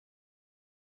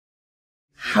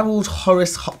Harold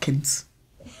Horace Hopkins.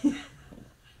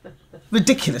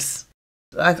 Ridiculous.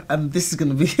 This is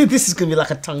gonna be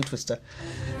like a tongue twister.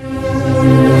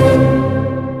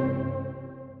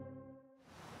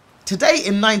 Today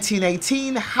in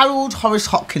 1918, Harold Horace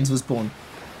Hopkins was born.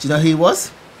 Do you know who he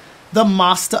was? The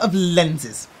master of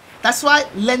lenses. That's right,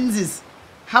 lenses.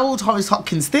 Harold Horace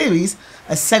Hopkins' theories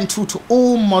are central to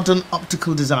all modern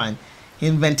optical design. He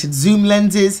invented zoom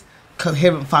lenses,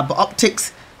 coherent fibre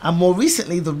optics, and more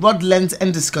recently the rod lens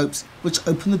endoscopes, which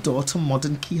opened the door to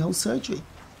modern keyhole surgery.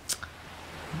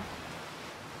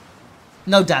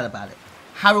 No doubt about it,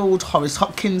 Harold Horace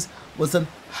Hopkins was an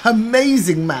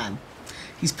amazing man.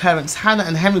 His parents Hannah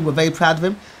and Henry were very proud of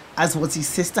him, as was his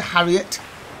sister Harriet,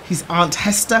 his aunt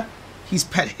Hester, his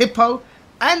pet hippo,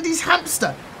 and his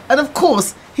hamster, and of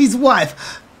course his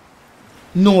wife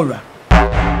Nora.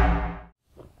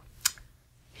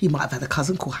 He might have had a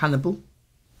cousin called Hannibal,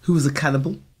 who was a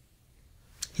cannibal.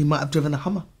 He might have driven a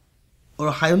Hummer, or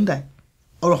a Hyundai,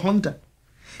 or a Honda.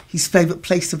 His favourite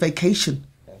place to vacation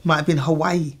might have been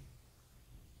Hawaii.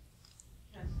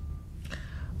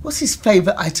 What's his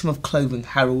favourite item of clothing,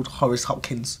 Harold Horace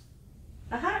Hopkins?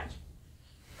 A hat.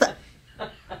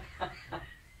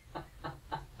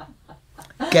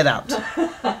 Get out.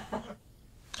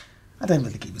 I don't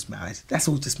really think he was married. That's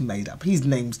all just made up. His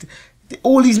names,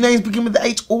 all his names begin with the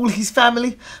H, all his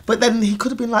family. But then he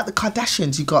could have been like the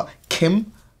Kardashians. You got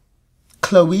Kim,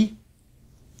 Chloe,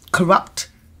 Corrupt,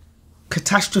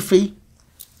 Catastrophe.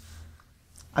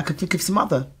 I could think of some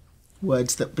other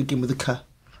words that begin with a K.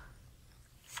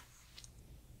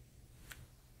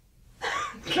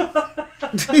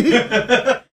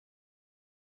 God.